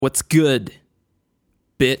What's good,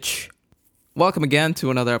 bitch? Welcome again to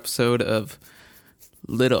another episode of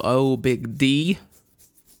Little O Big D.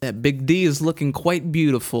 That Big D is looking quite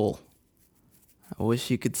beautiful. I wish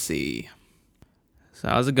you could see. So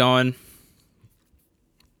how's it going?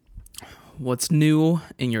 What's new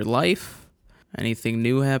in your life? Anything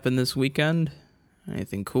new happened this weekend?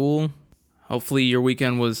 Anything cool? Hopefully your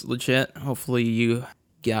weekend was legit. Hopefully you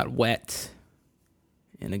got wet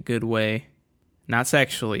in a good way. Not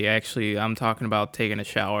sexually, actually. I'm talking about taking a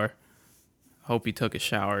shower. Hope you took a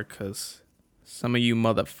shower, because some of you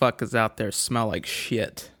motherfuckers out there smell like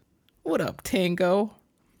shit. What up, Tango?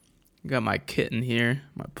 Got my kitten here,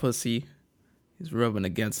 my pussy. He's rubbing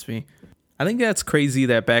against me. I think that's crazy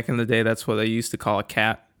that back in the day, that's what they used to call a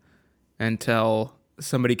cat, until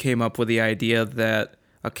somebody came up with the idea that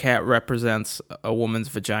a cat represents a woman's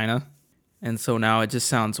vagina. And so now it just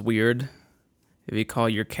sounds weird if you call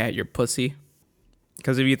your cat your pussy.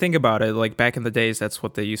 Because if you think about it, like back in the days, that's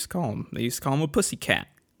what they used to call him. They used to call him a pussy cat.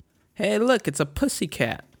 Hey, look, it's a pussy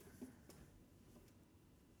cat.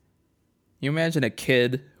 You imagine a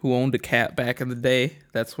kid who owned a cat back in the day?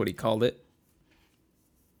 That's what he called it.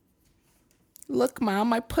 Look, Mom,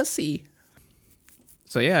 my pussy.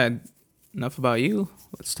 So yeah, enough about you.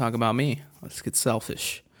 Let's talk about me. Let's get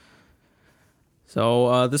selfish.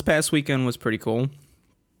 So this past weekend was pretty cool.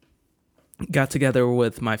 Got together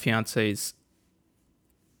with my fiance's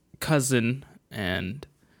cousin and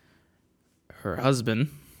her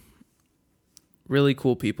husband. Really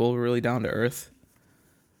cool people, really down to earth.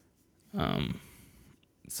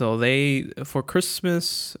 So they, for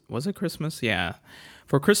Christmas, was it Christmas? Yeah.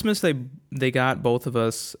 For Christmas, they got both of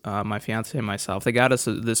us, my fiance and myself, they got us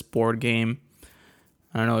this board game.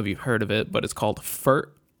 I don't know if you've heard of it, but it's called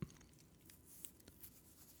Furt.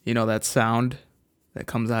 You know that sound that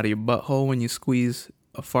comes out of your butthole when you squeeze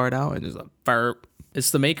a fart out? And there's a fart.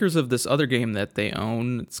 It's the makers of this other game that they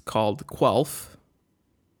own. It's called Quelf,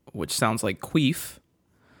 which sounds like queef.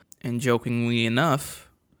 And jokingly enough,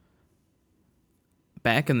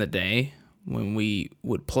 back in the day, when we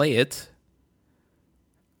would play it,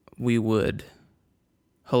 we would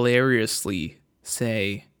hilariously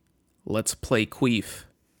say, "Let's play queef."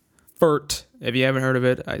 Furt. If you haven't heard of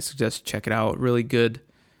it, I suggest check it out. Really good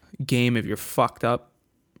game if you're fucked up,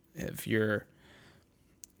 if you're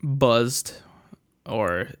buzzed,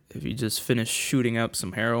 or if you just finished shooting up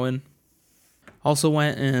some heroin. Also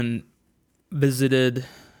went and visited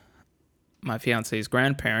my fiance's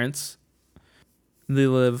grandparents. They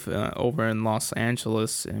live over in Los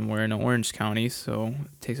Angeles, and we're in Orange County, so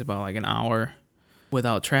it takes about like an hour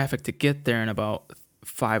without traffic to get there, and about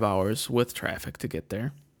 5 hours with traffic to get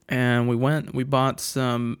there. And we bought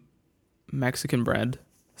some Mexican bread,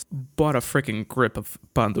 bought a freaking grip of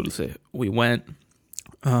pan dulce. We went.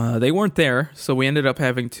 They weren't there, so we ended up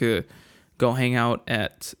having to go hang out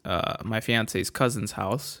at my fiance's cousin's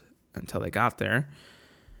house until they got there.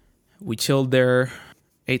 We chilled there,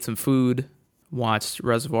 ate some food, watched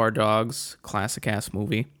Reservoir Dogs, classic-ass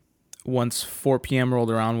movie. Once 4 p.m.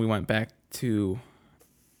 rolled around, we went back to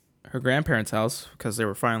her grandparents' house because they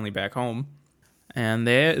were finally back home. And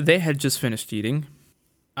they had just finished eating.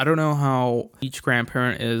 I don't know how each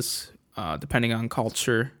grandparent is, depending on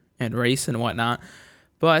culture and race and whatnot.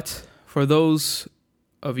 But for those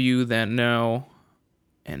of you that know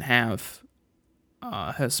and have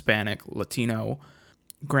a Hispanic, Latino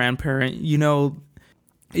grandparent, you know,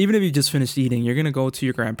 even if you just finished eating, you're going to go to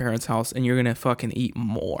your grandparents' house and you're going to fucking eat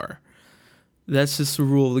more. That's just the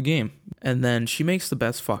rule of the game. And then she makes the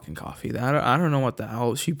best fucking coffee. I don't know what the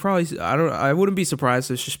hell. She probably, I wouldn't be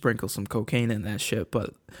surprised if she sprinkles some cocaine in that shit,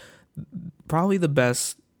 but probably the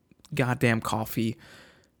best goddamn coffee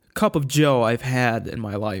cup of joe I've had in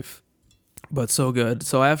my life. But so good.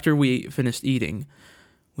 So after we finished eating,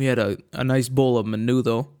 we had a nice bowl of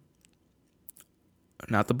menudo,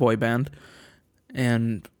 not the boy band.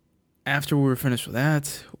 And after we were finished with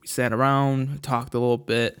that, we sat around, talked a little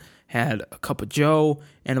bit, had a cup of joe,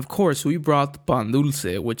 and of course we brought the pan dulce,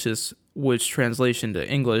 which translation to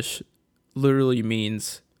English literally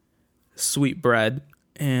means sweet bread,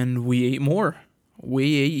 and we ate more.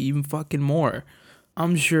 We ate even fucking more.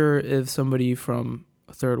 I'm sure if somebody from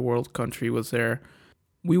a third world country was there,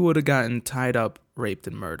 we would have gotten tied up, raped,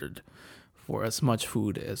 and murdered for as much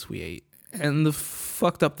food as we ate. And the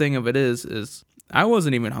fucked up thing of it is I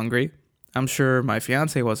wasn't even hungry. I'm sure my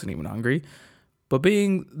fiance wasn't even hungry. But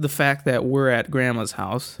being the fact that we're at grandma's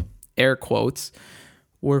house, air quotes,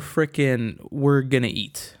 we're gonna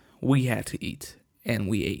eat. We had to eat, and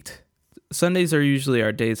we ate. Sundays are usually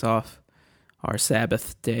our days off, our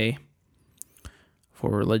Sabbath day. For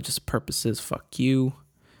religious purposes, fuck you.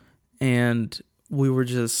 And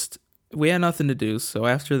we had nothing to do. So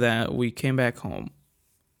after that, we came back home.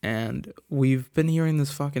 And we've been hearing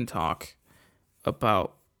this fucking talk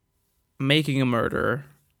about Making a Murderer.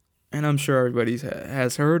 And I'm sure everybody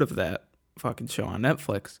has heard of that fucking show on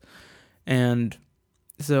Netflix. And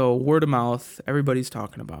so word of mouth, everybody's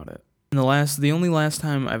talking about it. And the only last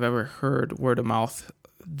time I've ever heard word of mouth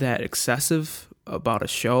that excessive about a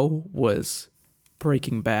show was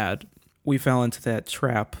Breaking Bad. We fell into that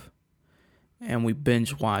trap and we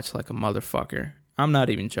binge watched like a motherfucker. I'm not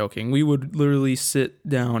even joking. We would literally sit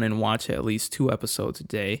down and watch at least 2 episodes a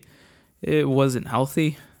day. It wasn't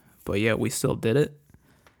healthy, but yeah, we still did it.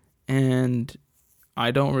 And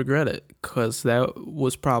I don't regret it, because that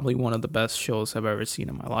was probably one of the best shows I've ever seen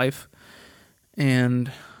in my life.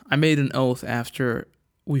 And I made an oath after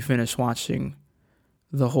we finished watching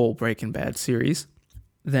the whole Breaking Bad series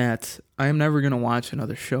that I am never going to watch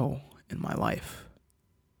another show in my life.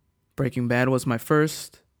 Breaking Bad was my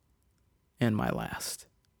first and my last.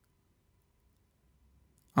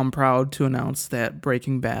 I'm proud to announce that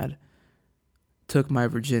Breaking Bad took my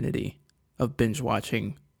virginity of binge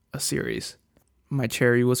watching a series. My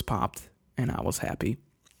cherry was popped, and I was happy.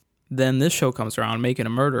 Then this show comes around, Making a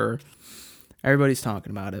Murderer. Everybody's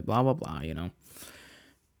talking about it, blah, blah, blah, you know.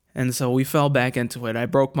 And so we fell back into it. I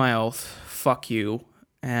broke my oath. Fuck you.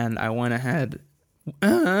 And I went ahead.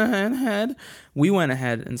 We went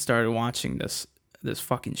ahead and started watching this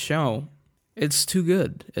fucking show. It's too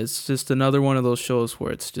good. It's just another one of those shows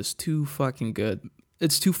where it's just too fucking good.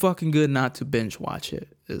 It's too fucking good not to binge watch it,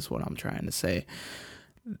 is what I'm trying to say.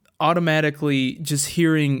 Automatically, just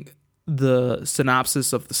hearing the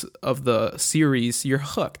synopsis of the series, you're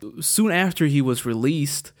hooked. Soon after he was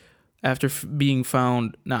released, after being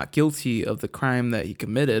found not guilty of the crime that he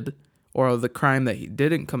committed, or of the crime that he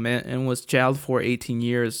didn't commit, and was jailed for 18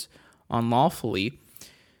 years unlawfully,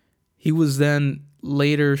 he was then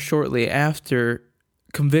later, shortly after,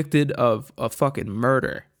 convicted of a fucking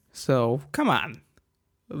murder. So, come on.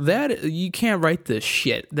 That, you can't write this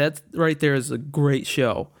shit. That right there is a great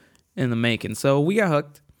show in the making. So we got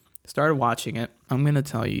hooked, started watching it. I'm going to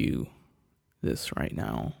tell you this right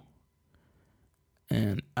now,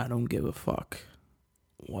 and I don't give a fuck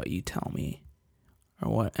what you tell me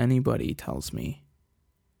or what anybody tells me.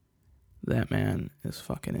 That man is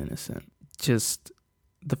fucking innocent. Just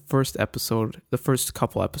the first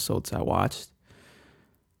couple episodes I watched,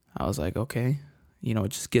 I was like, okay, you know,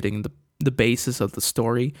 just getting the basis of the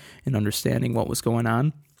story and understanding what was going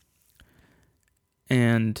on.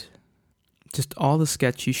 And just all the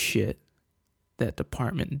sketchy shit that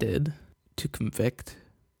department did to convict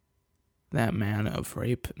that man of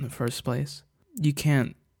rape in the first place. You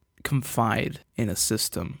can't confide in a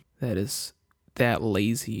system that is that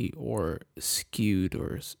lazy or skewed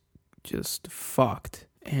or just fucked.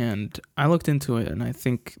 And I looked into it, and I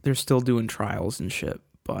think they're still doing trials and shit,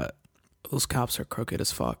 but those cops are crooked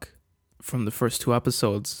as fuck. From the first 2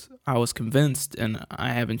 episodes, I was convinced, and I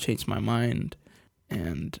haven't changed my mind.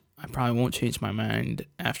 And I probably won't change my mind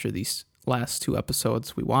after these last 2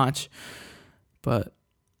 episodes we watch. But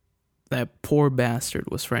that poor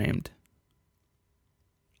bastard was framed.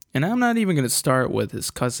 And I'm not even going to start with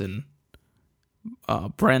his cousin,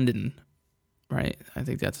 Brendan, right? I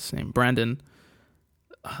think that's his name, Brendan.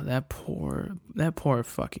 That poor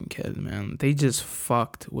fucking kid, man. They just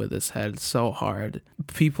fucked with his head so hard.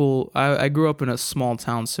 People, I grew up in a small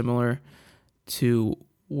town similar to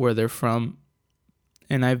where they're from,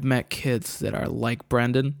 and I've met kids that are like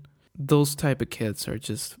Brendan. Those type of kids are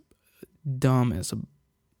just dumb as a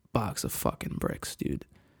box of fucking bricks, dude.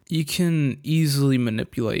 You can easily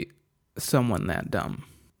manipulate someone that dumb.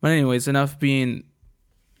 But anyways, enough being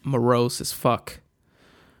morose as fuck.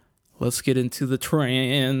 Let's get into the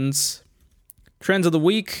trends. Trends of the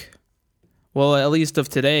week. Well, at least of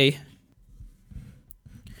today.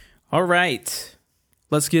 All right.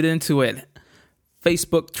 Let's get into it.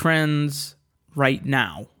 Facebook trends right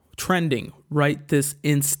now. Trending right this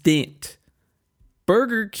instant.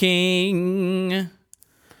 Burger King.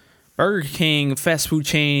 Burger King fast food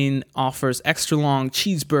chain offers extra long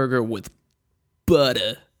cheeseburger with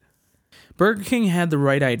butter. Burger King had the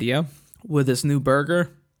right idea with this new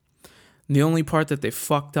burger. The only part that they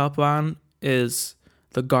fucked up on is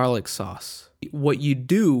the garlic sauce. What you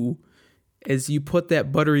do is you put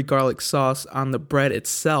that buttery garlic sauce on the bread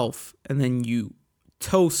itself, and then you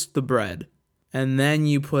toast the bread. And then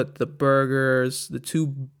you put the burgers, the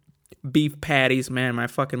 2 beef patties. Man, my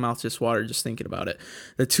fucking mouth just watered just thinking about it.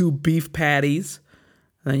 The 2 beef patties.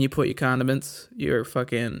 And then you put your condiments, your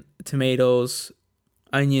fucking tomatoes,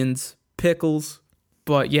 onions, pickles.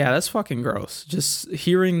 But yeah, that's fucking gross. Just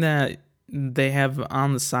hearing that they have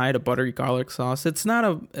on the side a buttery garlic sauce. It's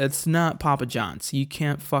not Papa John's. You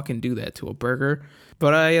can't fucking do that to a burger.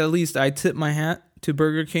 But I tip my hat to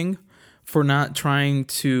Burger King for not trying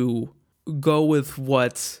to go with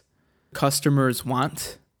what customers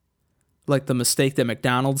want, like the mistake that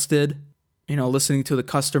McDonald's did. Listening to the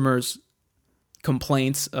customers'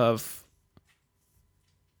 complaints of,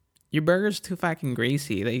 your burger's too fucking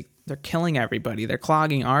greasy. They're killing everybody. They're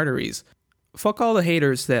clogging arteries. Fuck all the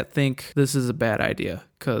haters that think this is a bad idea,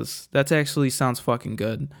 because that actually sounds fucking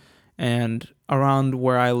good. And around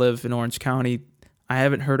where I live in Orange County, I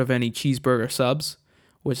haven't heard of any cheeseburger subs,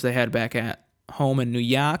 which they had back at home in New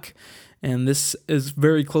York. And this is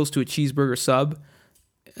very close to a cheeseburger sub.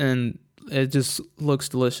 And it just looks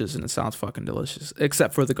delicious and it sounds fucking delicious,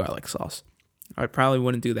 except for the garlic sauce. I probably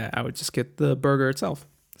wouldn't do that. I would just get the burger itself.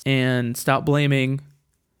 And stop blaming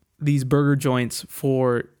these burger joints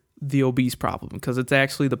for the obese problem, because it's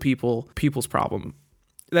actually the people's problem.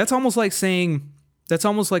 That's almost like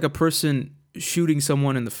a person shooting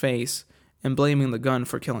someone in the face and blaming the gun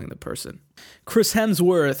for killing the person. Chris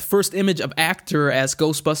Hemsworth, first image of actor as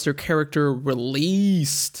Ghostbuster character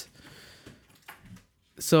released.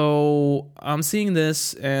 So I'm seeing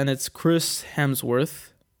this, and it's Chris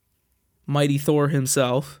Hemsworth, Mighty Thor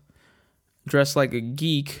himself, dressed like a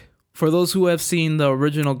geek. For those who have seen the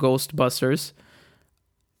original Ghostbusters,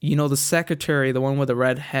 the secretary, the one with the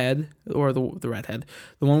red head, or the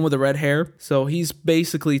one with the red hair. So he's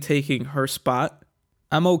basically taking her spot.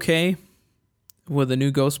 I'm okay with the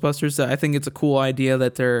new Ghostbusters. I think it's a cool idea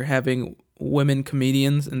that they're having women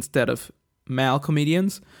comedians instead of male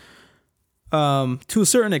comedians. To a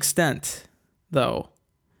certain extent, though.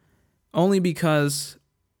 Only because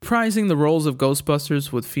reprising the roles of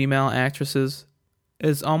Ghostbusters with female actresses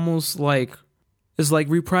is almost like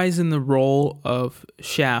reprising the role of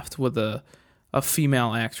Shaft with a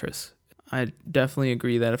female actress. I definitely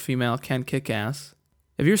agree that a female can kick ass.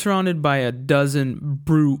 If you're surrounded by a dozen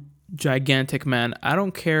brute, gigantic men, I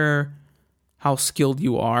don't care how skilled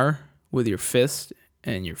you are with your fist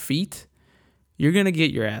and your feet, you're going to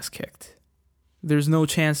get your ass kicked. There's no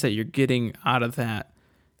chance that you're getting out of that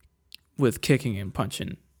with kicking and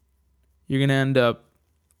punching. You're going to end up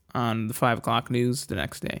on the 5 o'clock news the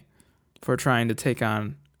next day for trying to take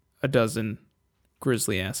on a dozen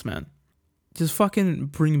grizzly-ass men. Just fucking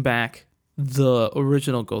bring back the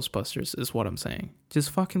original Ghostbusters is what I'm saying. Just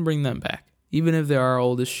fucking bring them back. Even if they are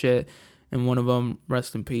old as shit and one of them,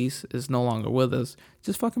 rest in peace, is no longer with us,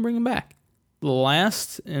 just fucking bring them back. The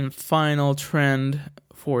last and final trend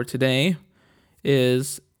for today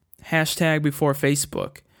is hashtag before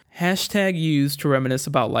Facebook. Hashtag used to reminisce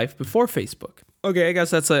about life before Facebook. Okay, I guess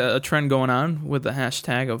that's a trend going on with the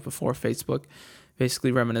hashtag of before Facebook.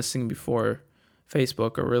 Basically reminiscing before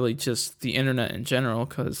Facebook, or really just the internet in general,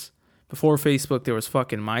 because before Facebook there was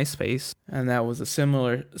fucking MySpace, and that was a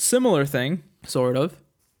similar thing, sort of.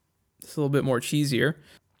 It's a little bit more cheesier.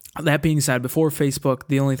 That being said, before Facebook,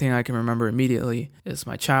 the only thing I can remember immediately is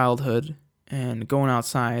my childhood and going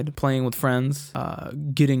outside, playing with friends,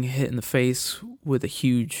 getting hit in the face with a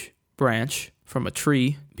huge branch from a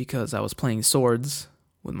tree because I was playing swords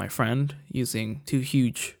with my friend using 2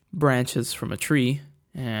 huge branches from a tree,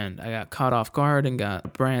 and I got caught off guard and got a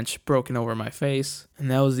branch broken over my face,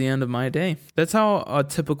 and that was the end of my day. That's how a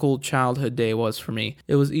typical childhood day was for me.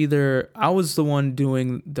 It was either I was the one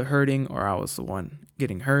doing the hurting or I was the one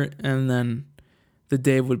getting hurt, and then the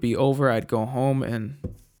day would be over. I'd go home and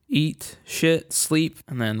eat, shit, sleep,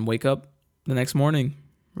 and then wake up the next morning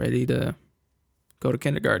ready to go to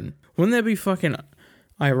kindergarten. Wouldn't that be fucking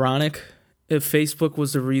ironic if Facebook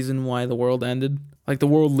was the reason why the world ended? Like, the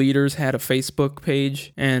world leaders had a Facebook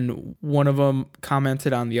page, and one of them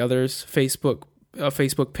commented on the other's Facebook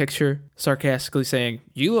picture, sarcastically saying,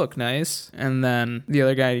 "You look nice." And then the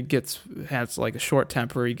other guy has like a short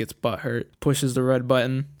temper, he gets butthurt, pushes the red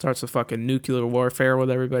button, starts a fucking nuclear warfare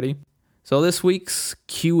with everybody. So this week's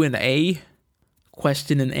Q&A,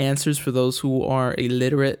 question and answers for those who are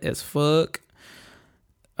illiterate as fuck.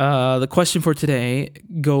 The question for today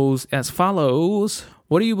goes as follows.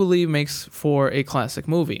 What do you believe makes for a classic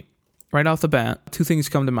movie? Right off the bat, 2 things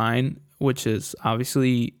come to mind, which is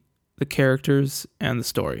obviously the characters and the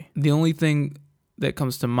story. The only thing that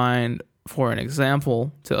comes to mind for an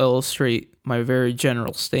example to illustrate my very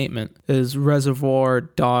general statement is Reservoir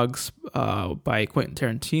Dogs by Quentin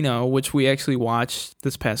Tarantino, which we actually watched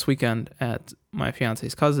this past weekend at my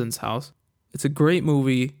fiance's cousin's house. It's a great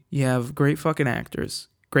movie. You have great fucking actors,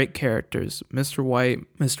 great characters. Mr. White,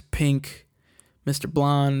 Mr. Pink, Mr.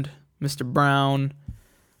 Blonde, Mr. Brown,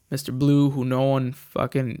 Mr. Blue, who no one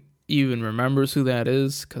fucking even remembers who that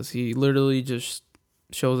is, because he literally just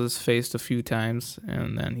shows his face a few times,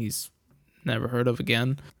 and then he's never heard of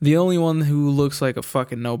again. The only one who looks like a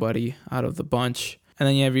fucking nobody out of the bunch. And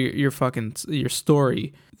then you have your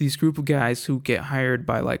story. These group of guys who get hired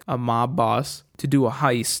by like a mob boss to do a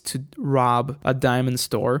heist to rob a diamond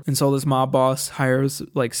store. And so this mob boss hires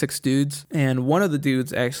like 6 dudes, and one of the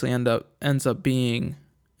dudes actually ends up being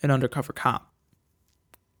an undercover cop.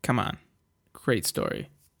 Come on. Great story.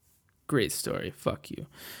 Great story. Fuck you.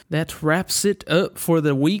 That wraps it up for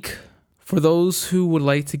the week. For those who would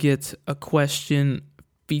like to get a question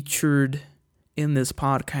featured in this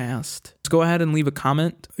podcast, just go ahead and leave a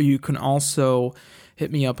comment. You can also hit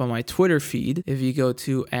me up on my Twitter feed. If you go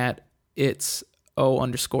to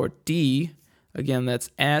 @itso_d, again, that's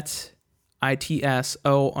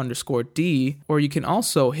 @ITSO_D, or you can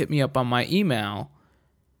also hit me up on my email,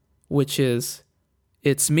 which is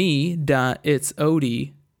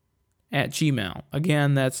itsme.itsod@gmail.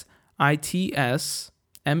 Again, that's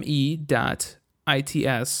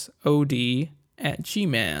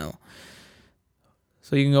itsme.itsod@gmail.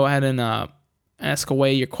 So you can go ahead and ask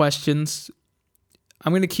away your questions.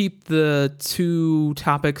 I'm going to keep the 2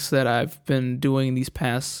 topics that I've been doing these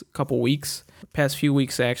past few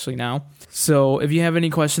weeks actually now. So if you have any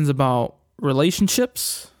questions about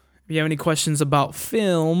relationships, if you have any questions about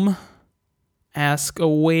film, ask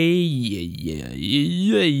away.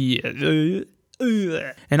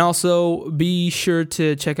 And also be sure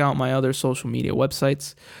to check out my other social media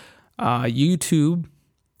websites. YouTube,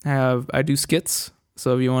 I do skits.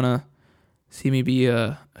 So if you want to see me be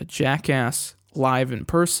a jackass live in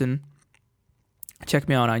person, check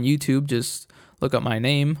me out on YouTube. Just look up my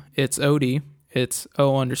name. It's Odie. It's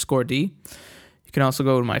O_D. You can also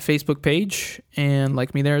go to my Facebook page and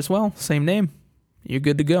like me there as well. Same name. You're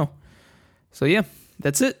good to go. So yeah,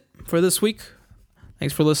 that's it for this week.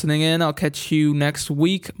 Thanks for listening in. I'll catch you next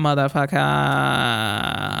week, motherfucker.